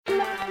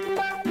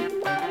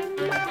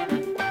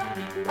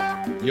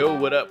Yo,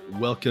 what up?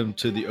 Welcome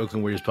to the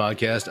Oakland Warriors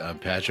podcast. I'm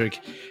Patrick,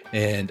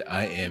 and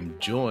I am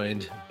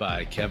joined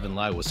by Kevin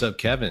Lai. What's up,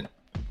 Kevin?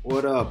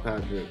 What up,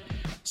 Patrick?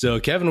 So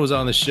Kevin was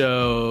on the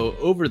show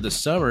over the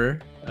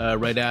summer,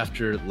 right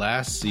after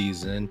last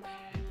season,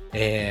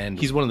 and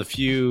he's one of the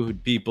few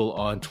people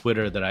on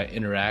Twitter that I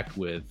interact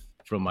with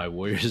from my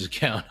Warriors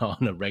account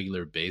on a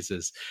regular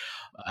basis.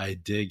 I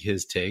dig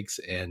his takes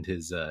and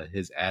his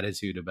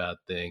attitude about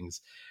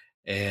things.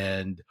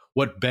 And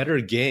what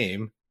better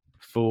game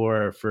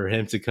for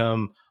him to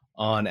come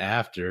on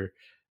after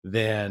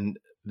than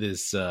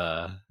this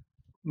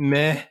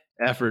meh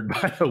effort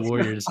by the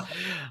Warriors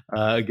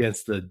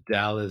against the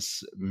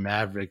Dallas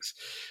Mavericks.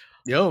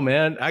 Yo,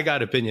 man, I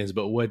got opinions,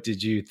 but what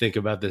did you think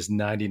about this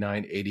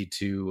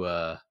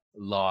 99-82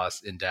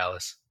 loss in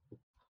Dallas?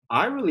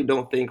 I really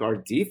don't think our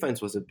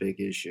defense was a big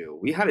issue.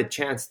 We had a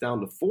chance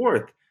down the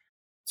fourth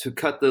to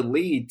cut the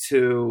lead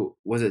to,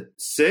 was it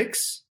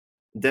 6?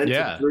 Then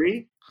to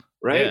 3,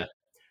 right? Yeah.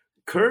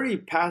 Curry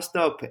passed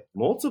up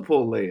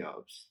multiple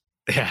layups.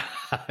 Yeah,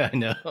 I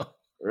know.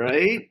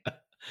 Right?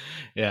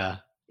 Yeah.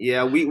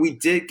 Yeah, we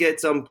did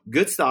get some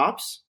good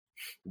stops,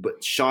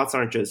 but shots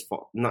aren't just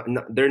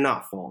they're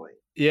not falling.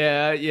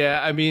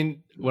 Yeah. I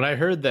mean, when I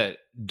heard that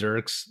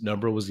Dirk's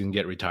number was going to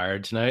get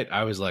retired tonight,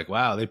 I was like,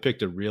 wow, they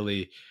picked a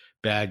really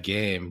bad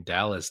game.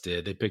 Dallas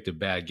did. They picked a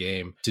bad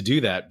game to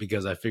do that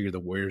because I figured the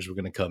Warriors were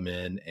going to come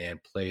in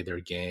and play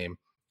their game.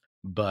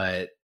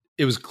 But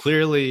it was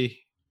clearly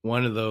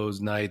one of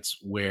those nights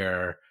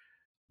where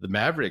the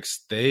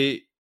Mavericks,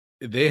 they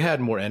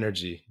had more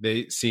energy.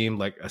 They seemed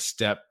like a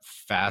step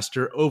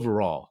faster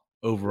overall.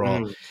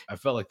 I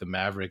felt like the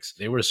Mavericks,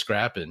 they were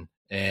scrapping,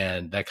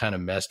 and that kind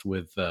of messed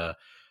with the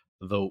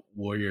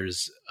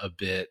Warriors a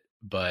bit.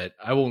 But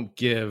I won't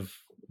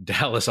give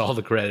Dallas all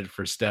the credit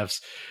for Steph's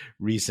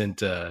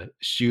recent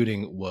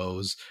shooting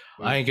woes.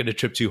 I ain't going to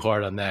trip too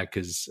hard on that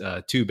because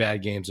 2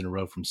 bad games in a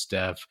row from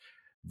Steph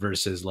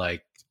versus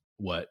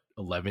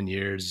 11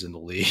 years in the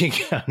league.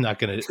 I'm not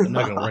gonna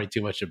worry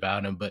too much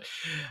about him. But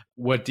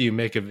what do you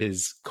make of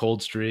his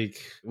cold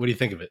streak? What do you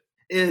think of it?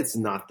 It's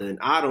nothing.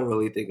 I don't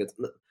really think it's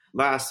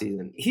last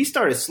season. He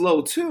started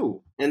slow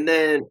too, and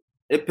then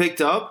it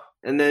picked up.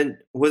 And then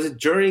was it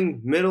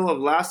during middle of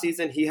last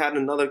season he had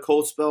another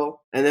cold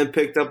spell and then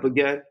picked up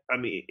again? I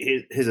mean,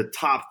 he's a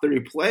top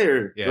 3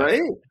 player,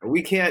 right?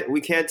 We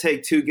can't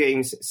take 2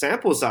 games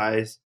sample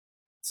size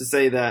to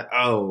say that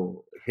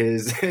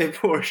his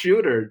poor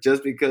shooter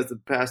just because of the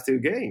past 2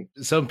 games.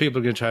 Some people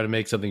are going to try to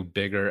make something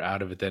bigger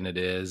out of it than it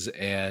is.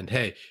 And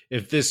hey,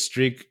 if this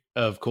streak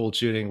of cold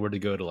shooting were to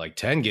go to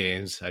 10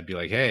 games, I'd be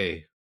like,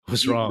 hey,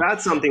 what's wrong?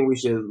 That's something we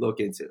should look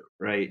into,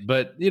 right?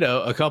 But,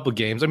 a couple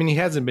games. I mean, he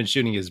hasn't been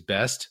shooting his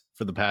best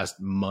for the past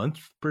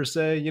month per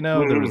se.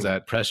 There was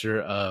that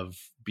pressure of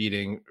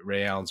beating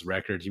Ray Allen's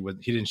record. He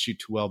didn't shoot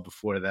too well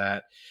before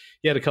that.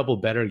 He had a couple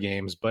better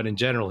games, but in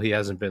general, he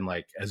hasn't been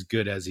as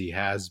good as he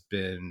has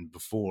been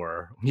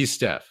before. He's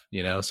Steph,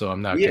 so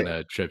I'm not going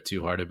to trip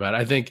too hard about it.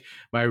 I think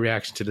my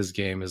reaction to this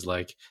game is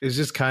it's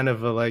just kind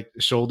of a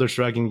shoulder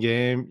shrugging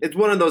game. It's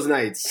one of those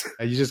nights.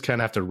 You just kind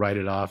of have to write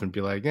it off and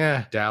be like,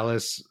 yeah,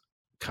 Dallas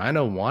kind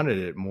of wanted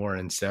it more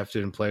and Steph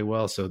didn't play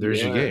well. So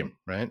there's your game,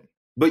 right?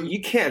 But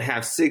you can't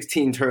have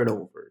 16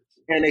 turnovers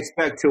and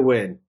expect to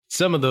win.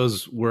 Some of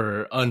those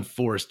were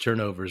unforced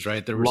turnovers,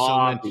 right? There were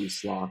sloppy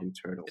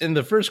turnovers. In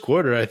the first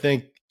quarter, I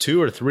think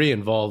 2 or 3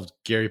 involved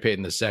Gary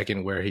Payton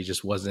II, where he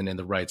just wasn't in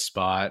the right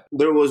spot.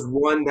 There was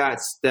one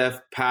that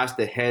Steph passed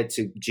ahead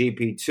to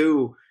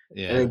GP2,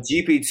 and then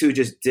GP2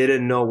 just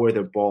didn't know where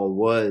the ball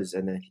was,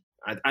 and then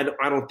I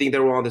don't think they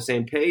were on the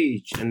same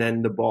page, and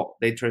then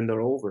they turned it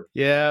over.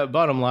 Yeah,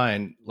 bottom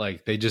line,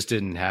 they just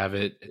didn't have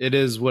it. It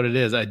is what it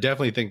is. I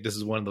definitely think this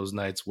is one of those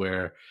nights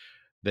where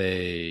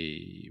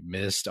they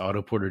missed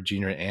Otto Porter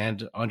Jr.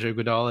 and Andre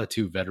Iguodala,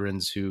 2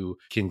 veterans who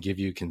can give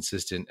you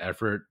consistent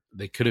effort.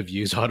 They could have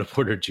used Otto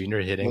Porter Jr.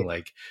 hitting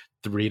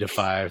 3 to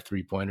 5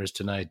 3-pointers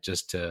tonight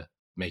just to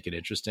make it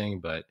interesting.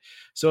 But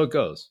so it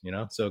goes,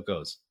 so it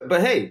goes. But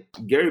hey,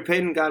 Gary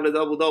Payton got a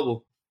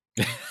double-double.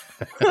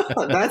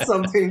 That's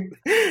something.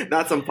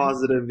 That's some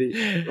positive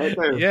right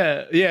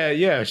there.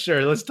 Yeah.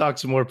 Sure. Let's talk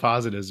some more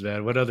positives,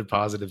 man. What other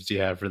positives do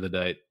you have for the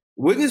night?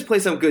 Wiggins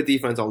played some good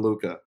defense on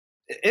Luka.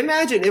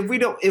 Imagine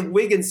if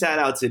Wiggins sat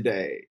out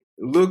today,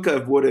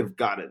 Luka would have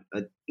gotten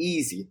an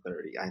easy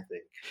 30, I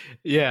think.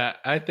 Yeah,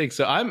 I think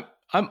so. I'm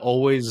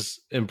always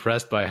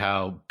impressed by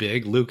how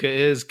big Luka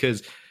is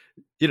because,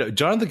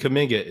 Jonathan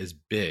Kuminga is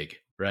big,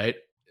 right?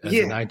 As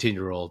a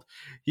 19-year-old.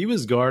 He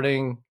was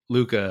guarding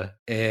Luka,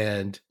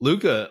 and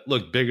Luka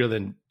looked bigger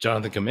than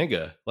Jonathan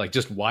Kuminga,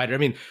 just wider. I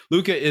mean,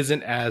 Luka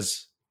isn't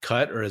as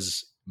cut or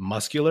as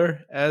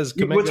muscular as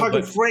Kuminga. We're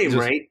talking frame,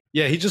 right?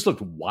 Yeah, he just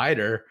looked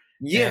wider.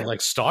 Yeah,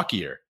 and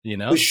stockier,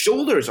 The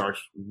shoulders are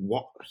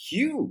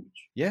huge.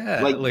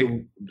 Yeah,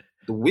 the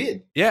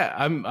width. Yeah,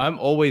 I'm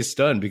always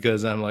stunned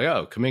because I'm like,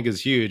 oh, Kuminga's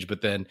huge,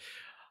 but then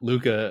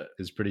Luka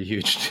is pretty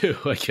huge too,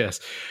 I guess.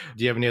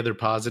 Do you have any other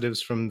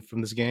positives from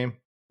this game?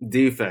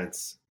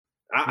 Defense.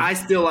 I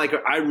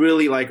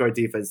really like our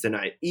defense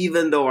tonight,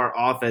 even though our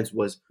offense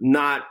was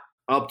not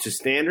up to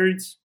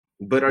standards.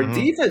 But our Mhm.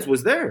 defense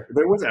was there.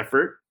 There was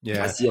effort.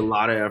 Yeah. I see a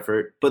lot of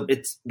effort. But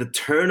it's the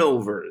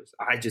turnovers.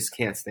 I just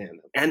can't stand them.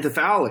 And the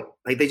fouling.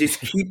 Like, they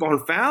just keep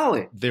on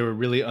fouling. They were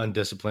really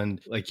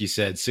undisciplined. Like you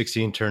said,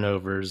 16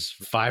 turnovers,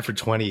 5 for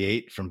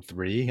 28 from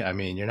 3. I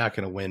mean, you're not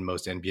going to win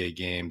most NBA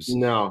games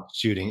No.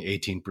 shooting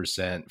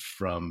 18%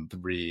 from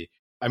 3.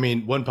 I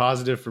mean, one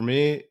positive for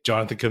me,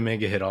 Jonathan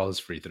Kuminga hit all his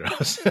free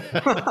throws.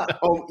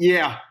 Oh,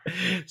 yeah.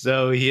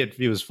 So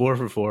he was 4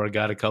 for 4,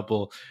 got a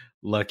couple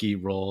lucky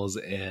rolls.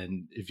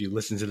 And if you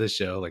listen to the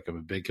show, like, I'm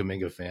a big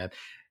Kuminga fan,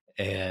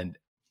 and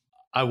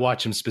I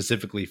watch him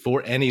specifically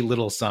for any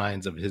little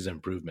signs of his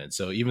improvement.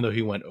 So even though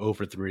he went 0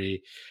 for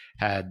 3,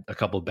 had a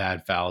couple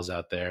bad fouls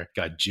out there,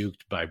 got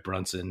juked by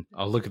Brunson,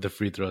 I'll look at the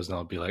free throws and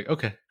I'll be like,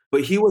 okay.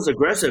 But he was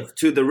aggressive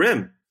to the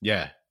rim.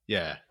 Yeah.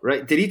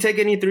 Right? Did he take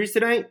any threes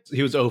tonight?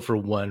 He was 0 for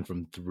 1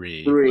 from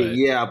 3.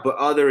 But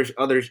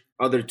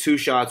other 2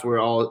 shots were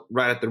all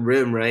right at the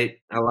rim, right?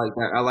 I like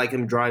that. I like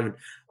him driving.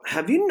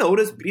 Have you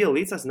noticed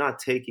Bielitsa's not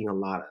taking a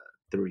lot of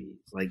threes,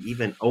 like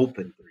even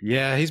open threes?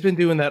 Yeah, he's been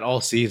doing that all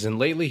season.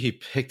 Lately, he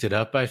picked it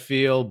up, I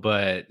feel,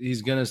 but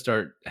he's going to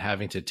start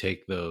having to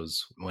take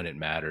those when it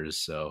matters.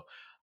 So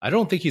I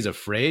don't think he's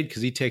afraid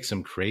because he takes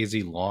some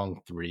crazy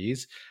long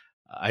threes.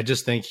 I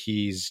just think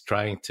he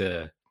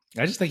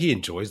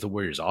enjoys the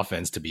Warriors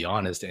offense, to be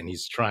honest, and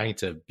he's trying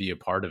to be a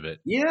part of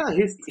it. Yeah,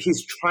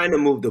 he's trying to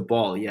move the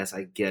ball. Yes,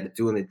 I get it,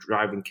 doing the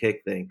drive and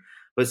kick thing.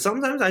 But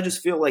sometimes I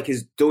just feel like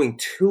he's doing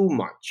too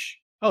much.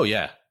 Oh,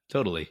 yeah,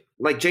 totally.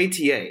 Like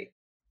JTA,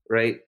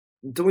 right?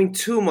 Doing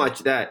too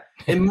much that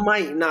it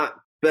might not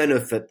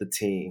benefit the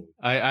team.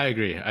 I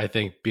agree. I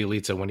think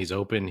Bielitsa, when he's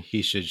open,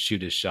 he should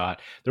shoot his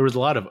shot. There was a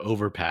lot of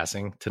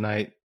overpassing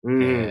tonight.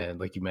 And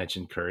like you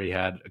mentioned, Curry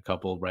had a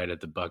couple right at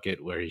the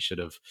bucket where he should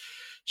have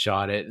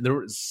shot it. There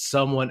was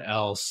someone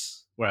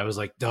else where I was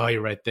like, oh,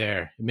 you're right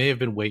there. It may have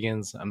been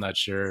Wiggins. I'm not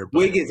sure. But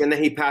Wiggins, and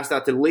then he passed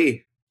out to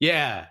Lee.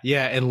 Yeah.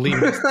 And Lee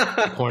missed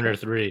the corner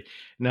 3.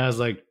 And I was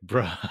like,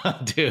 bro,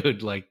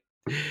 dude, like,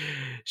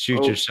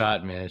 shoot your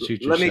shot, man.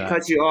 Shoot your shot. Let me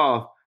cut you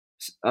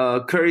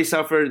off. Curry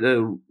suffered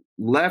a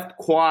left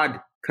quad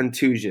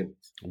contusion.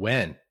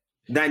 When?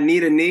 That knee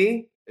to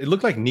knee? It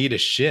looked like knee to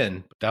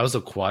shin. That was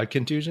a quad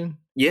contusion?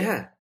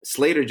 Yeah.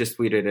 Slater just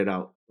tweeted it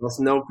out. Let's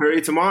know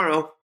Curry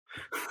tomorrow.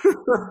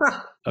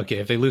 Okay,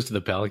 if they lose to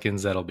the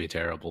Pelicans, that'll be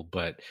terrible.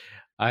 But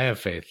I have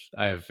faith.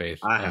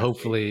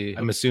 Hopefully,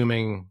 I'm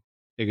assuming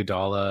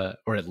Iguodala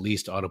or at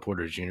least Otto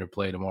Porter Jr.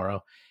 play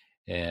tomorrow,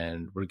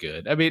 and we're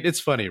good. I mean, it's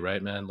funny,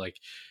 right, man? Like,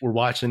 we're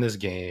watching this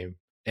game,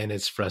 and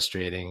it's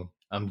frustrating.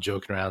 I'm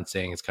joking around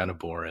saying it's kind of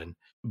boring,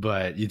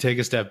 but you take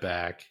a step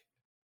back,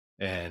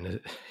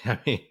 and I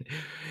mean,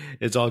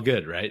 it's all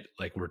good, right?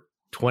 Like, we're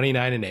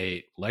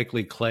 29-8.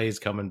 Likely Clay's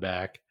coming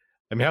back.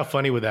 I mean, how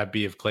funny would that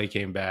be if Clay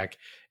came back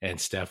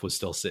and Steph was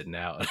still sitting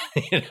out?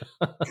 You know?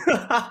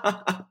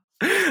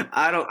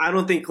 I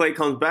don't think Clay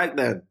comes back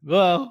then.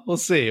 Well, we'll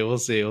see.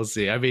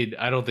 I mean,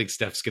 I don't think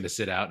Steph's going to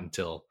sit out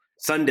until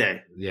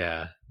Sunday.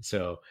 Yeah.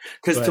 So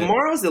because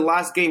tomorrow's the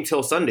last game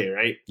till Sunday,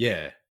 right?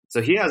 Yeah.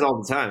 So he has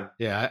all the time.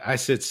 Yeah, I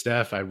sit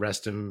Steph. I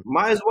rest him.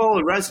 Might as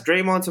well rest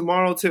Draymond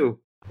tomorrow too.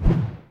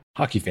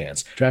 Hockey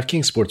fans,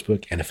 DraftKings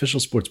Sportsbook, an official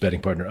sports betting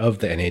partner of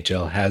the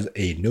NHL, has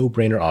a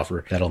no-brainer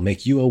offer that'll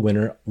make you a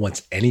winner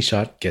once any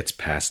shot gets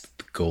past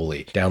the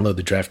goalie. Download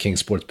the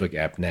DraftKings Sportsbook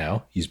app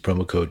now, use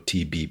promo code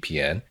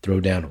TBPN, throw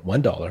down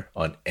 $1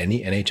 on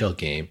any NHL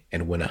game,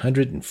 and win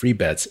 100 in free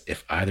bets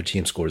if either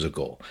team scores a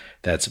goal.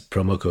 That's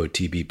promo code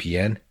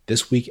TBPN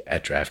this week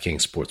at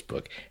DraftKings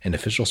Sportsbook, an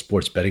official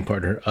sports betting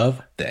partner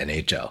of the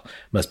NHL.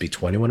 Must be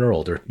 21 or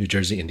older, New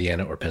Jersey,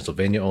 Indiana, or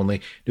Pennsylvania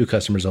only. New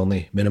customers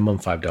only. Minimum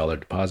 $5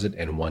 deposit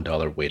and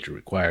 $1 wager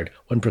required.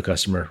 One per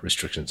customer.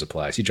 Restrictions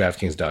apply. See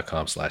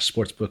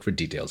DraftKings.com/sportsbook for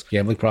details.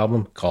 Gambling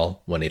problem?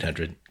 Call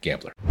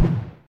 1-800-GAMBLER.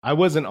 I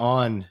wasn't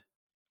on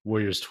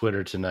Warriors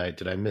Twitter tonight.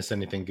 Did I miss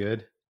anything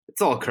good?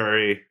 It's all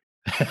Curry.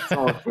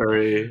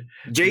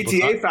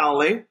 JTA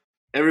fouling.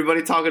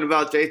 Everybody talking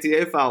about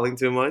JTA fouling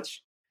too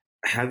much.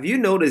 Have you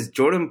noticed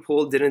Jordan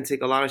Poole didn't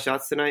take a lot of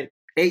shots tonight?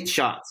 8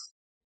 shots.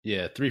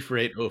 Yeah, 3 for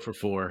 8, 0 for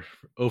 4.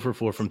 0 for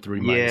 4 from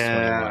 3 minus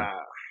 21.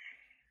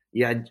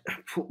 Yeah,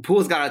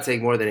 Poole's got to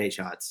take more than 8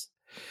 shots.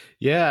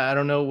 Yeah, I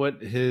don't know what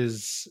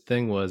his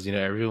thing was. You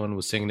know, everyone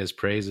was singing his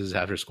praises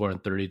after scoring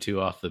 32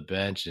 off the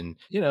bench. And,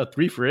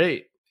 3 for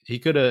 8. He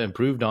could have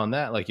improved on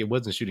that. Like, it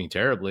wasn't shooting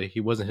terribly. He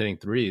wasn't hitting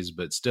threes,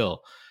 but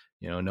still,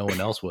 no one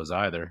else was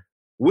either.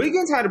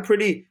 Wiggins had a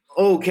pretty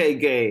okay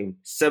game.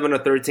 7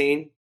 of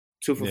 13.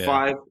 2 for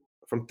 5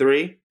 from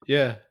 3.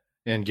 Yeah.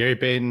 And Gary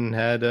Payton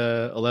had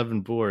 11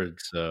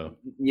 boards. So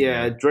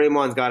yeah,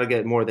 Draymond's got to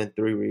get more than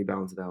 3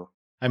 rebounds, though.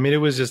 I mean, it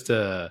was just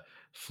a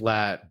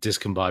flat,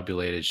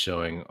 discombobulated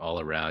showing all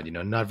around.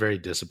 Not very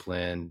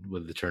disciplined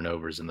with the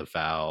turnovers and the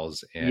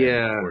fouls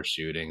and poor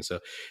shooting.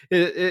 So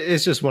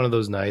it's just one of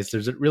those nights.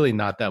 There's really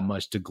not that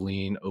much to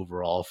glean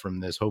overall from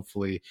this.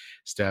 Hopefully,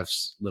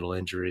 Steph's little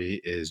injury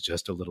is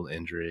just a little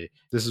injury.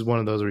 This is one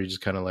of those where you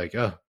just kind of like,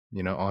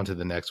 on to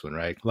the next one,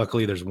 right?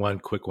 Luckily, there's one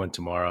quick one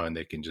tomorrow, and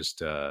they can just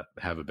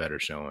have a better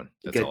showing.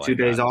 That's get 2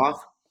 days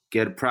off?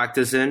 get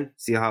practice in,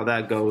 see how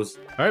that goes.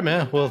 All right,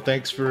 man. Well,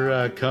 thanks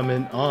for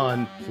coming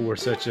on for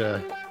such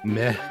a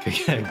meh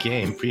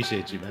game.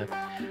 Appreciate you, man.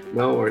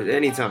 No worries.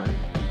 Anytime.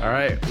 All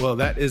right. Well,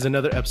 that is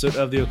another episode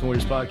of the Oakland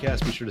Warriors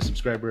podcast. Be sure to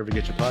subscribe wherever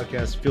you get your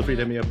podcasts. Feel free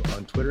to hit me up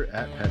on Twitter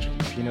at Patrick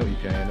Epino,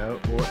 E-P-I-N-O,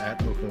 or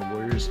at Oakland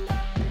Warriors.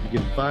 You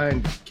can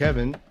find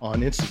Kevin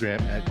on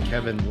Instagram at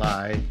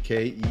KevinLai,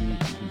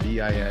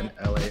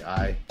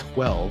 KevinLai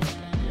 12.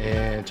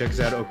 And check us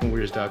out at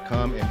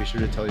OaklandWarriors.com. And be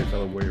sure to tell your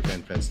fellow Warrior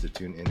fan friends to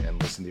tune in and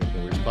listen to the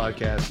Oakland Warriors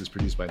podcast. It's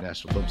produced by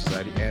National Film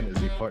Society and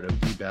is a part of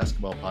the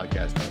Basketball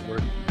Podcast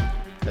Network.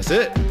 That's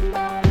it.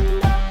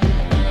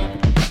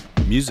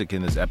 Music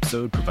in this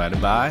episode provided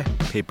by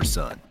Paper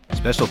Sun.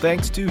 Special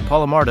thanks to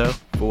Paul Amardo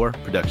for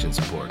production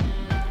support.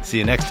 See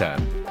you next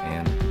time,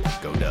 and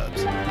go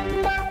Dubs.